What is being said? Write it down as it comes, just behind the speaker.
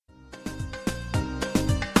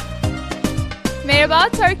Merhaba,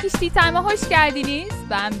 Turkish Tea Time'a hoş geldiniz.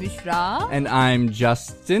 Ben Büşra. And I'm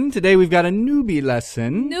Justin. Today we've got a newbie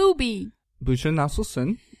lesson. Newbie. Büşra,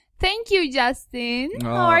 nasılsın? Thank you, Justin. How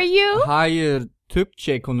are you? Hayır,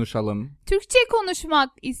 Türkçe konuşalım. Türkçe konuşmak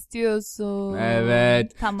istiyorsun.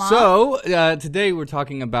 Evet. Tamam. So, today we're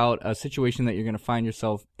talking about a situation that you're going to find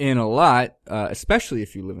yourself in a lot, especially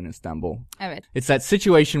if you live in Istanbul. Evet. It's that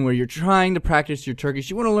situation where you're trying to practice your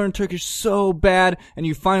Turkish. You want to learn Turkish so bad, and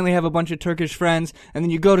you finally have a bunch of Turkish friends, and then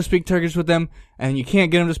you go to speak Turkish with them, and you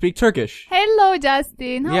can't get them to speak Turkish. Hello,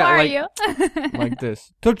 Justin. How are you? Like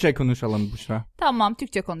this. Türkçe konuşalım, Büşra. Tamam,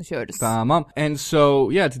 Türkçe konuşuyoruz. Tamam. And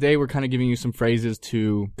so, yeah, today we're kind of giving you some phrases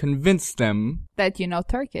to convince them that you know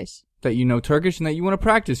Turkish. That you know Turkish and that you want to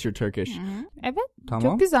practice your Turkish. Hı-hı. Evet. Tamam.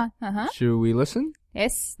 Çok güzel. Hı-hı. Should we listen?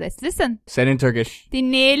 Yes, let's listen. Say it in Turkish.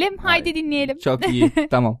 Dinleyelim. Haydi dinleyelim. Çok iyi.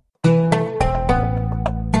 Tamam.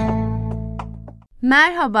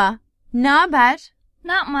 Merhaba. Ne haber?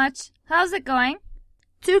 Not much. How's it going?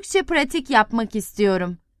 Türkçe pratik yapmak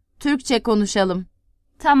istiyorum. Türkçe konuşalım.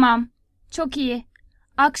 Tamam. Çok iyi.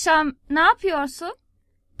 Akşam ne yapıyorsun?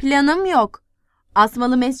 Planım yok.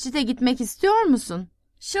 Asmalı Mescid'e gitmek istiyor musun?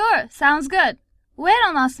 Sure, sounds good.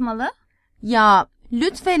 Where on Asmalı? Ya,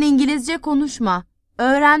 lütfen İngilizce konuşma.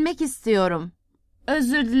 Öğrenmek istiyorum.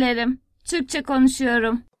 Özür dilerim. Türkçe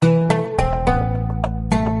konuşuyorum.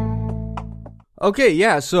 Okay,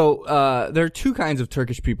 yeah, so there are two kinds of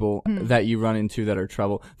Turkish people that you run into that are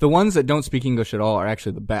trouble. The ones that don't speak English at all are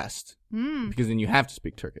actually the best. Because then you have to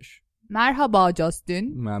speak Turkish. Merhaba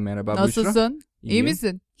Justin. Merhaba Büşra. Nasılsın? İyi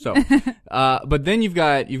misin? So, but then you've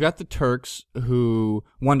got the Turks who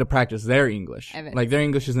want to practice their English. Evet. Like their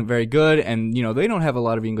English isn't very good, and you know they don't have a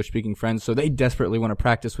lot of English-speaking friends, so they desperately want to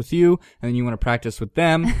practice with you, and then you want to practice with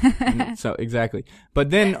them. So exactly. But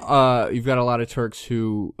then you've got a lot of Turks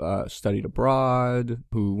who studied abroad,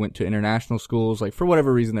 who went to international schools. Like for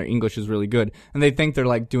whatever reason, their English is really good, and they think they're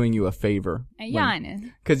like doing you a favor.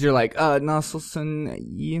 Yani. Because you're like, nasılsın?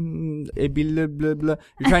 Blah, blah, blah.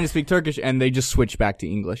 You're trying to speak Turkish, and they just switch back to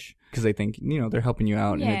English because they think, you know, they're helping you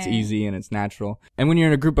out and it's easy and it's natural. And when you're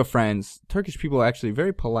in a group of friends, Turkish people are actually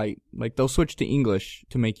very polite. Like they'll switch to English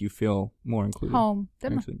to make you feel more included. Home.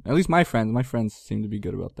 At least my friends seem to be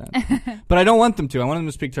good about that. But I don't want them to. I want them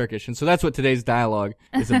to speak Turkish. And so that's what today's dialogue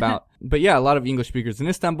is about. But yeah, a lot of English speakers in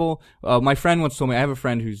Istanbul. My friend once told me, I have a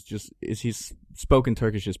friend he's spoken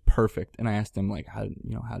Turkish is perfect. And I asked him like,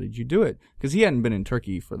 how did you do it? Because he hadn't been in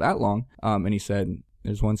Turkey for that long. And he said,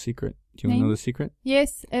 there's one secret. Do you want to know the secret?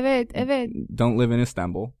 Yes, evet. Don't live in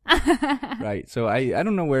Istanbul. Right. So I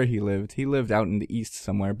don't know where he lived. He lived out in the east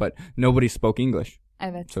somewhere, but nobody spoke English.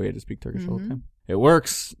 Evet. So he had to speak Turkish all the time. It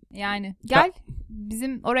works. Yani. Gel.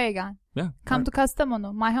 Bizim oraya gel. Yeah. Come to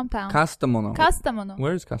Kastamonu, my hometown. Kastamonu.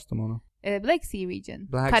 Where is Kastamonu? Black Sea region.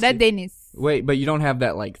 Black Karadeniz. Sea. Wait, but you don't have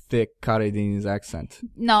that like thick Karadeniz accent.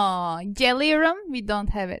 No. Geliyorum, we don't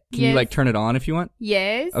have it. Can you like turn it on if you want?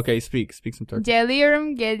 Yes. Okay, speak some Turkish.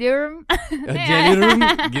 Geliyorum. Geliyorum.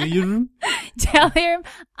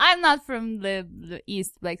 I'm not from the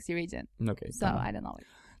East Black Sea region. Okay. So I don't know it.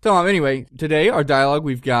 Anyway, today our dialogue,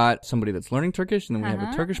 we've got somebody that's learning Turkish, and then we have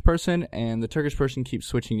a Turkish person, and the Turkish person keeps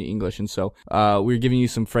switching to English, and so we're giving you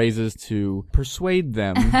some phrases to persuade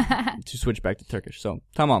them to switch back to Turkish. So,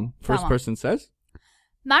 tamam. First person says,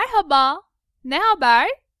 Merhaba, ne haber?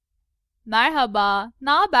 Merhaba,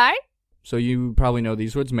 ne haber? So you probably know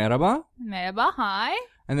these words, merhaba. Merhaba, hi.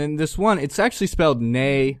 And then this one, it's actually spelled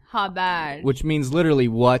ne haber, which means literally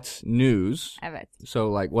what news. Evet. So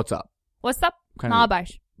like, what's up? What's up? Kind ne haber?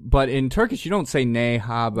 But in Turkish, you don't say ne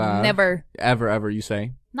haber. Never. Ever. You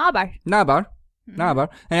say ne haber. Ne haber. Ne haber.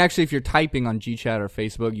 And actually, if you're typing on GChat or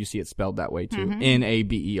Facebook, you see it spelled that way too.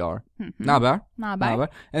 N-A-B-E-R. Ne haber. Ne haber.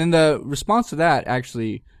 And the response to that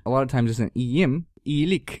actually, a lot of times isn't iyiyim,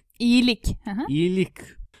 iyilik. İyilik. İyilik.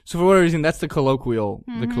 So for whatever reason, that's the colloquial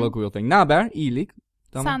thing. Ne haber. İyilik.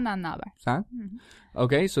 Senden ne haber. Sen?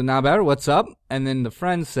 Okay, so ne haber, what's up? And then the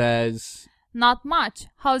friend says, not much.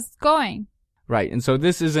 How's it going? Right, and so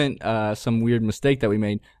this isn't some weird mistake that we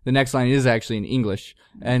made. The next line is actually in English.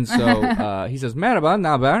 And so he says, merhaba, ne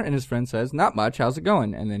haber? And his friend says, not much, how's it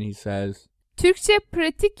going? And then he says, Türkçe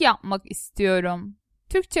pratik yapmak istiyorum.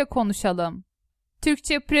 Türkçe konuşalım.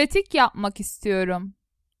 Türkçe pratik yapmak istiyorum.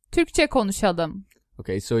 Türkçe konuşalım.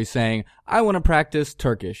 Okay, so he's saying, I want to practice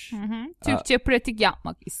Turkish. Türkçe pratik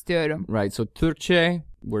yapmak istiyorum. Right, so Türkçe,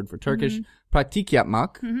 word for Turkish. Pratik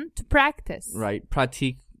yapmak. To practice. Right,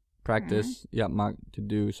 pratik, practice. Yapmak, to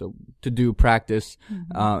do. So to do, practice.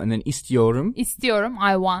 And then istiyorum. İstiyorum,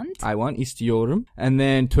 I want. I want, istiyorum. And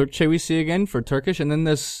then Türkçe we see again for Turkish. And then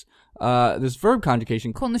this verb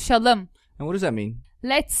conjugation. Konuşalım. And what does that mean?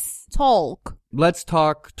 Let's talk. let's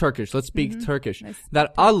talk Turkish. Let's speak Turkish.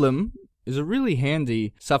 That alım is a really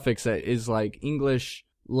handy suffix that is like English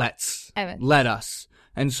let's. Evet. Let us.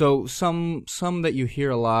 And so some that you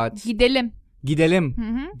hear a lot. Gidelim. Gidelim.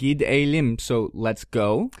 Gidelim. So let's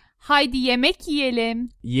go. Haydi yemek yiyelim.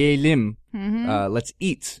 Yiyelim. Let's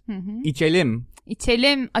eat. İçelim.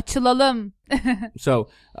 İçelim, açılalım. So,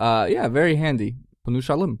 yeah, very handy.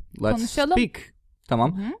 Konuşalım. Let's Konuşalım. speak.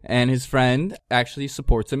 Tamam. And his friend actually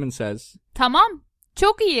supports him and says, Tamam,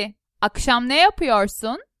 çok iyi. Akşam ne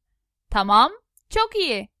yapıyorsun? Tamam, çok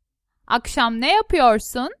iyi. Akşam ne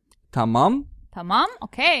yapıyorsun? Tamam. Tamam,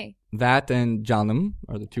 okay. That and canım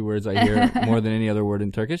are the two words I hear more than any other word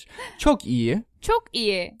in Turkish. Çok iyi. Çok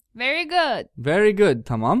iyi. Very good. Very good.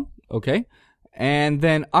 Tamam. Okay. And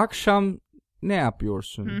then akşam ne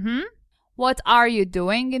yapıyorsun? What are you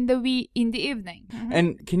doing in the evening?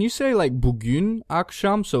 And can you say like bugün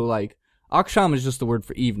akşam? So like akşam is just the word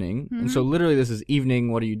for evening. And so literally this is evening,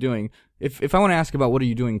 what are you doing? If I want to ask about what are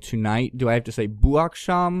you doing tonight, do I have to say bu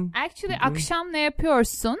akşam? Actually, akşam ne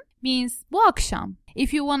yapıyorsun means bu akşam.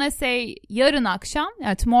 If you want to say yarın akşam,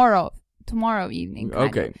 tomorrow evening.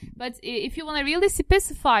 Okay. Of. But if you want to really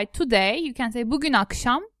specify today, you can say bugün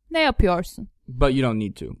akşam ne yapıyorsun? But you don't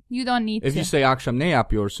need to. You don't need If to. you say akşam ne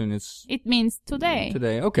yapıyorsun, It means today.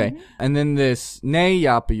 Today, okay. And then this ne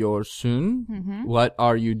yapıyorsun, what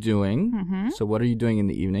are you doing? So what are you doing in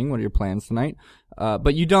the evening? What are your plans tonight?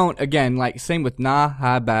 But you don't, again, like same with na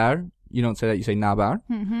haber. You don't say that, you say naber.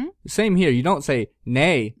 Same here, you don't say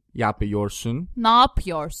ne yapıyorsun. Ne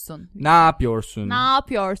yapıyorsun? Ne yapıyorsun. Ne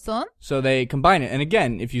yapıyorsun? So they combine it. And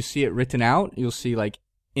again, if you see it written out, you'll see like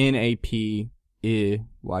N-A-P-I-Y-O-R.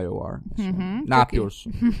 So, ne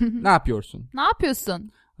yapıyorsun? Ne yapıyorsun? Ne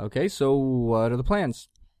yapıyorsun? Okay, so what are the plans?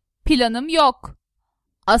 Planım yok.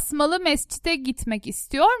 Asmalı mescite gitmek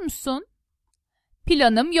istiyor musun?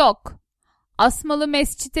 Planım yok. Asmalı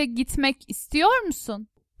mescite gitmek istiyor musun?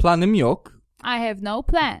 Planım yok. I have no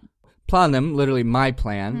plan. Planım, literally my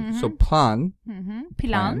plan. So plan.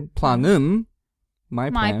 Plan. Planım.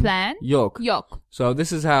 My plan. plan. Yok. Yok. So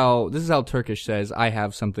this is how Turkish says I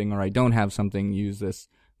have something or I don't have something. Use this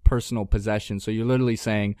personal possession. So you're literally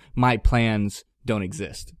saying my plans don't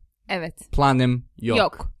exist. Evet. Planım yok.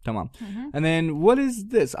 Yok. Tamam. And then what is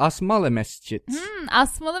this? Asmalı Mescit.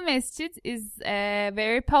 Asmalı Mescit is a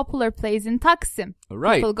very popular place in Taksim.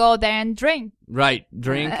 Right. People go there and drink. Right.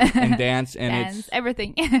 Drink and dance and Dance,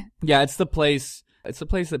 everything. yeah, it's the place. It's the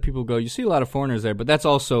place that people go. You see a lot of foreigners there, but that's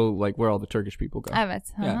also like where all the Turkish people go.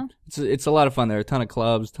 Evet. Yeah, it's a lot of fun there. A ton of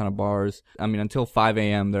clubs, a ton of bars. I mean, until 5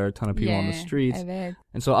 a.m. there are a ton of people on the streets. Evet.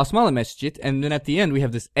 And so Asmalı Mescit, and then at the end we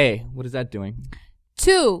have this What is that doing?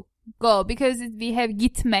 To go, because we have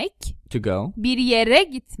gitmek. To go. Bir yere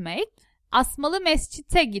gitmek. Asmalı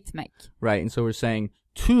Mescit'e gitmek. Right, and so we're saying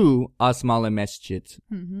to Asmalı Mescit,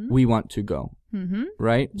 we want to go.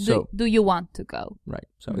 Right? Do you want to go? Right.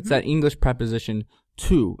 So it's that English preposition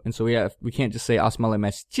to. And so we can't just say Asmalı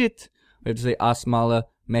Mescit. We have to say Asmalı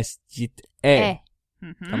Mescit'e.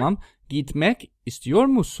 Tamam. Gitmek istiyor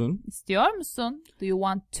musun? İstiyor musun? Do you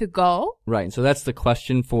want to go? Right. So that's the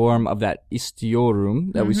question form of that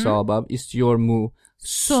istiyorum that we saw above. İstiyor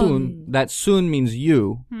musun? That sun means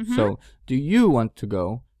you. So do you want to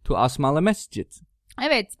go to Asmalı Mescit?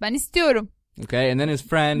 Evet, ben istiyorum. Okay, and then his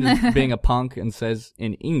friend is being a punk and says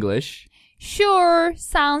in English, Sure,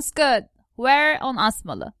 sounds good. Where on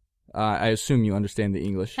Asmalı? I assume you understand the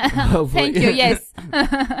English. Hopefully. Thank you, yes.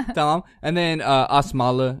 Tamam. And then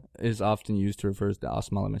Asmalı is often used to refer to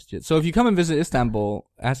Asmalı Mescit. So if you come and visit Istanbul,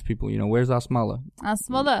 ask people, where's Asmalı?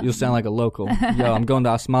 Asmalı. You'll sound like a local. Yo, I'm going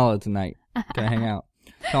to Asmalı tonight. Can I hang out?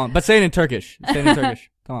 Come on. But say it in Turkish. Say it in Turkish.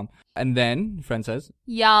 Come on. And then, friend says,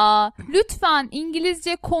 Ya, lütfen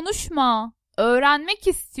İngilizce konuşma. Öğrenmek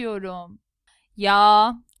istiyorum.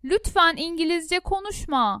 Ya, lütfen İngilizce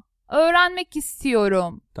konuşma. Öğrenmek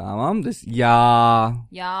istiyorum. tamam, this ya,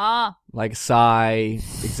 Ya. like sigh,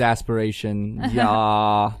 exasperation,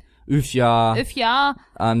 ya, üf ya. Üf ya.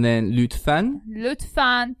 And then lütfen,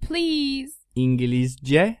 Lütfen, please.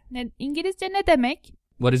 İngilizce. İngilizce ne demek?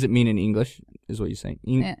 What does it mean in English, is what you're saying.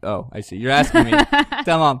 Yeah. Oh, I see. You're asking me.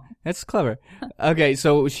 Tamam. That's clever. Okay,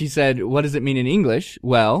 so she said, what does it mean in English?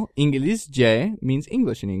 Well, İngilizce means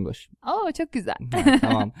English in English. Oh, çok güzel.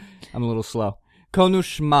 Tamam. I'm a little slow.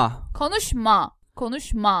 Konuşma. Konuşma.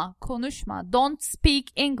 Konuşma. Konuşma. Don't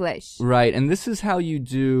speak English. Right, and this is how you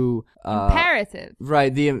do... Imperative.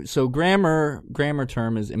 Right, so grammar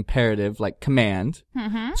term is imperative, like command.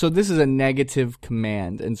 So this is a negative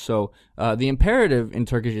command, and so the imperative in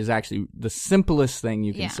Turkish is actually the simplest thing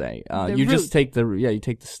you can say. You root. just take you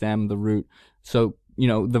take the stem, the root. So,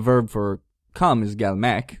 the verb for come is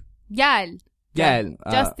gelmek. Gel. Gel.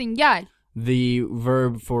 Justin gel. The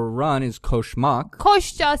verb for run is koşmak.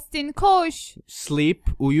 Koş Justin koş. Sleep,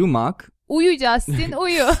 uyumak. Uyu Justin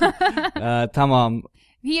uyu. Tamam.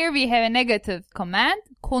 Here we have a negative command.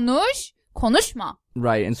 Konuş, konuşma.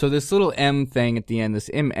 Right, and so this little M thing at the end, this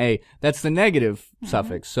M-A, that's the negative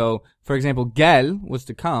suffix. So, for example, gel was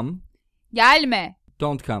to come. Gelme.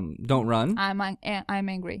 Don't come. Don't run. I'm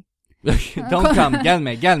angry. Don't come.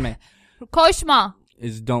 Gelme. Koşma.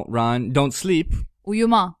 Is don't run. Don't sleep.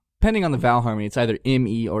 Uyuma. Depending on the vowel harmony, it's either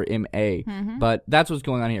M-E or M-A. But that's what's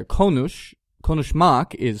going on here. Konuş,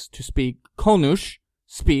 konuşmak is to speak. Konuş,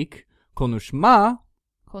 speak. Konuşma.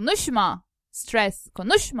 Konuşma. Stress.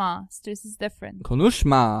 Konuşma. Stress is different.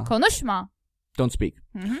 Konuşma. Konuşma. Don't speak.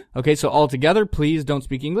 Okay, so all together, please don't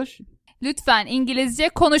speak English. Lütfen İngilizce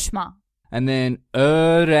konuşma. And then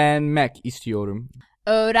öğrenmek istiyorum.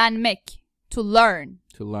 Öğrenmek. To learn.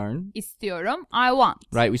 To learn. İstiyorum. I want.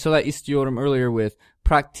 Right, we saw that istiyorum earlier with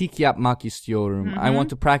praktik yapmak istiyorum. I want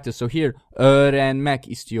to practice. So here, öğrenmek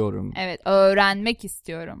istiyorum. Evet, öğrenmek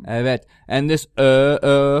istiyorum. Evet. And this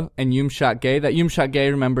and yumşak G, that yumşak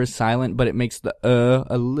G, remember, is silent, but it makes the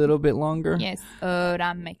a little bit longer. Yes,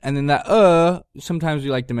 öğrenmek. And then that sometimes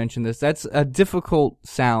we like to mention this. That's a difficult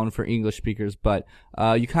sound for English speakers, but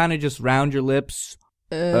you kind of just round your lips.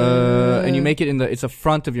 And you make it it's a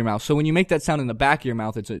front of your mouth. So when you make that sound in the back of your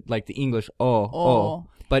mouth, it's like the English oh.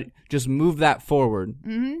 But just move that forward.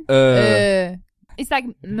 It's like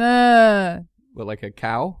mö. What, like a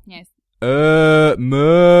cow? Yes.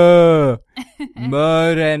 Mö.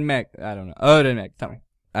 Öğrenmek. I don't know. Öğrenmek.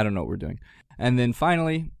 I don't know what we're doing. And then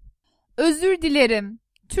finally. Özür dilerim.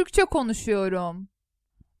 Türkçe konuşuyorum.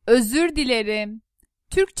 Özür dilerim.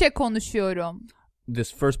 Türkçe konuşuyorum.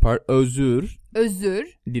 This first part, özür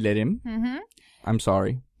dilerim. I'm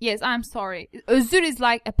sorry. Yes, I'm sorry. Özür is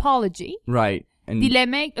like apology. Right. And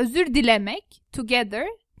Dilemek, özür dilemek, together,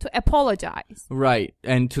 to apologize. Right.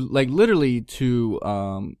 And to, like, literally to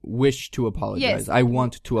wish to apologize. Yes. I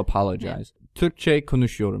want to apologize. Yeah. Türkçe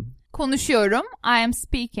konuşuyorum. Konuşuyorum. I am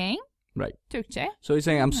speaking. Right. Türkçe. So he's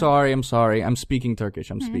saying, I'm sorry. I'm speaking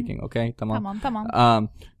Turkish. I'm speaking. Okay? Tamam.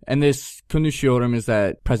 And this konuşuyorum is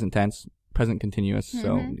that present tense. Present continuous.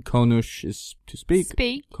 So konuş is to speak.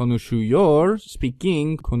 Konuşuyor,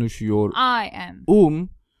 speaking. Konuşuyor. I am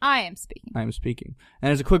speaking. I am speaking.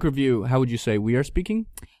 And as a quick review, how would you say we are speaking?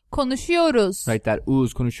 Konuşuyoruz. Right, that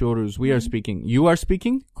uz, konuşuyoruz. We are speaking. You are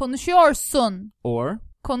speaking? Konuşuyorsun. Or?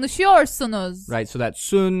 Konuşuyorsunuz. Right, so that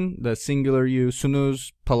sun, the singular you,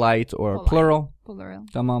 sunuz, polite or plural.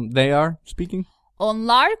 Tamam, they are speaking.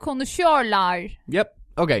 Onlar konuşuyorlar. Yep.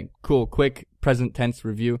 Okay, cool. Quick present tense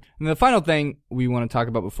review. And the final thing we want to talk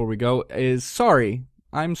about before we go is sorry.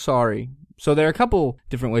 I'm sorry. So there are a couple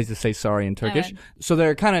different ways to say sorry in Turkish. Evet. So there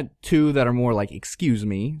are kind of two that are more like excuse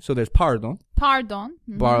me. So there's pardon. Pardon.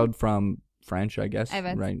 Borrowed from French, I guess.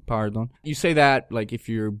 Evet. Right, pardon. You say that like if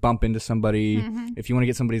you bump into somebody, if you want to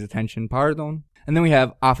get somebody's attention, pardon. And then we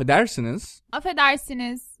have affedersiniz.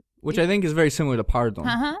 Affedersiniz. Which I think is very similar to pardon.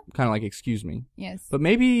 Uh-huh. Kind of like excuse me. Yes. But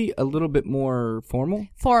maybe a little bit more formal.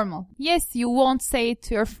 Formal. Yes, you won't say it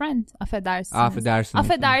to your friend. Affedersiniz. Affedersin.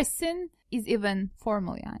 Affedersin is even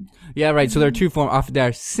formal yani. Yeah, right. So there are two forms.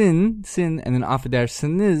 Affedersin, and then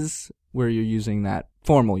affedersiniz, where you're using that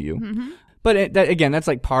formal you. But that's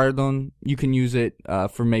like pardon. You can use it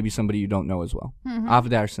for maybe somebody you don't know as well.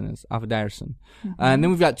 Affedersiniz, affedersin. And then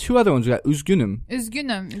we've got two other ones. We've got üzgünüm.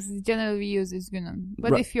 Üzgünüm is generally we use üzgünüm.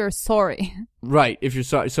 But if you're sorry. Right, if you're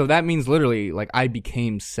sorry. So that means literally like I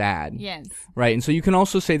became sad. Yes. Right, and so you can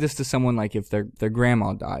also say this to someone like if their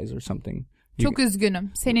grandma dies or something. Çok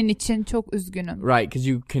üzgünüm. Senin için çok üzgünüm. Right, because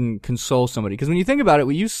you can console somebody. Because when you think about it,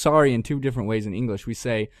 we use sorry in two different ways in English. We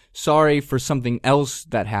say sorry for something else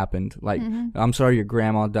that happened. Like, I'm sorry your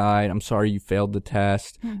grandma died. I'm sorry you failed the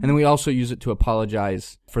test. And then we also use it to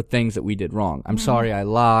apologize for things that we did wrong. I'm sorry I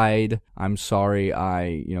lied. I'm sorry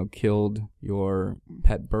I, killed your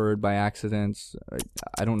pet bird by accident.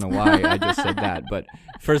 I don't know why I just said that, but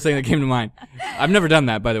first thing that came to mind. I've never done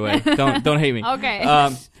that, by the way. Don't hate me. Okay.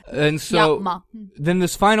 And so then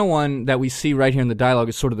this final one that we see right here in the dialogue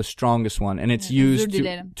is sort of the strongest one, and it's used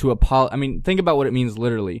to apologize. I mean, think about what it means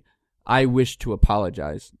literally. I wish to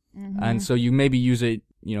apologize. And so you maybe use it,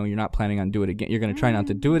 you're not planning on doing it again. You're going to try not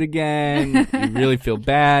to do it again. You really feel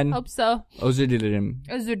bad. Hope so. Özür dilerim.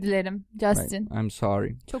 Özür dilerim, Justin. Right. I'm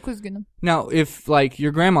sorry. Çok üzgünüm. Now, if like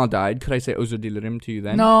your grandma died, could I say özür dilerim to you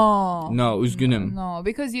then? No. No, üzgünüm. No,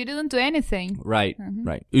 because you didn't do anything. Right,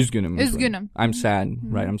 right. Üzgünüm. Üzgünüm. I'm sad.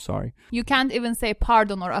 Right, I'm sorry. You can't even say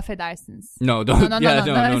pardon or affedersiniz. No, don't. No.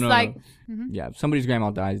 No. Like, Yeah, if somebody's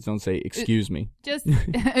grandma dies, don't say excuse me. Just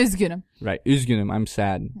üzgünüm. Right, üzgünüm. I'm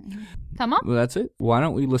sad. Tamam. Well, that's it. Why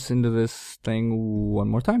don't we listen to this thing one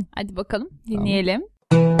more time? Hadi bakalım dinleyelim.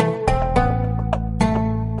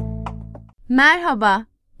 Merhaba.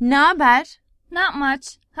 Ne haber? Not much.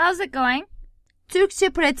 How's it going? Türkçe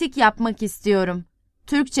pratik yapmak istiyorum.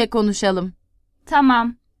 Türkçe konuşalım.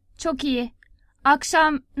 Tamam. Çok iyi.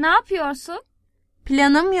 Akşam ne yapıyorsun?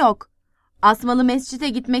 Planım yok. Asmalı Mescid'e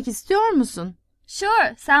gitmek istiyor musun?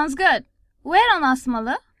 Sure, sounds good. Where on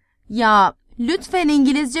Asmalı? Ya lütfen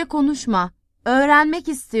İngilizce konuşma. Öğrenmek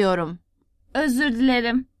istiyorum. Özür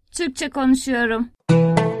dilerim. Türkçe konuşuyorum.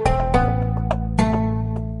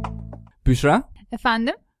 Büşra,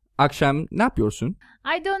 Efendim? akşam ne yapıyorsun?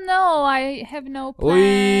 I don't know. I have no plan. Oy,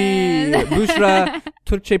 Büşra,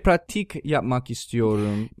 Türkçe pratik yapmak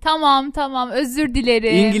istiyorum. Tamam. Özür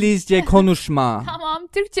dilerim. İngilizce konuşma. Tamam.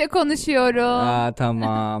 Türkçe konuşuyorum.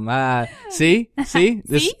 Tamam. See? This See?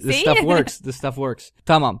 stuff works. This stuff works.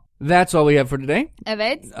 Tamam. That's all we have for today.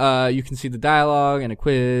 Evet. You can see the dialogue and a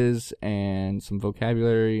quiz and some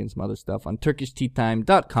vocabulary and some other stuff on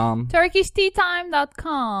turkishteatime.com.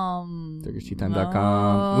 turkishteatime.com.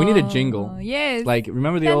 turkishteatime.com. We need a jingle. Yes. Like,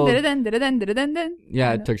 remember the old... Dun.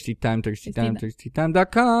 Yeah, Turkish Tea Time,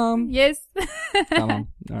 turkishteatime.com. Yes. Tamam.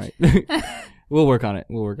 All right. We'll work on it.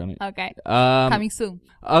 Okay. Coming soon.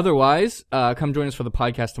 Otherwise, come join us for the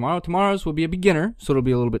podcast tomorrow. Tomorrow's will be a beginner, so it'll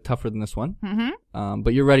be a little bit tougher than this one.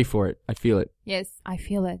 But you're ready for it. I feel it. Yes, I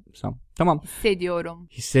feel it. So, tamam. Hissediyorum.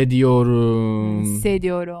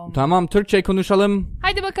 Tamam, Türkçe konuşalım.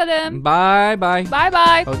 Hadi bakalım. Bye bye. Bye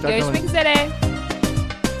bye. Hoşça kalın. Görüşmek üzere.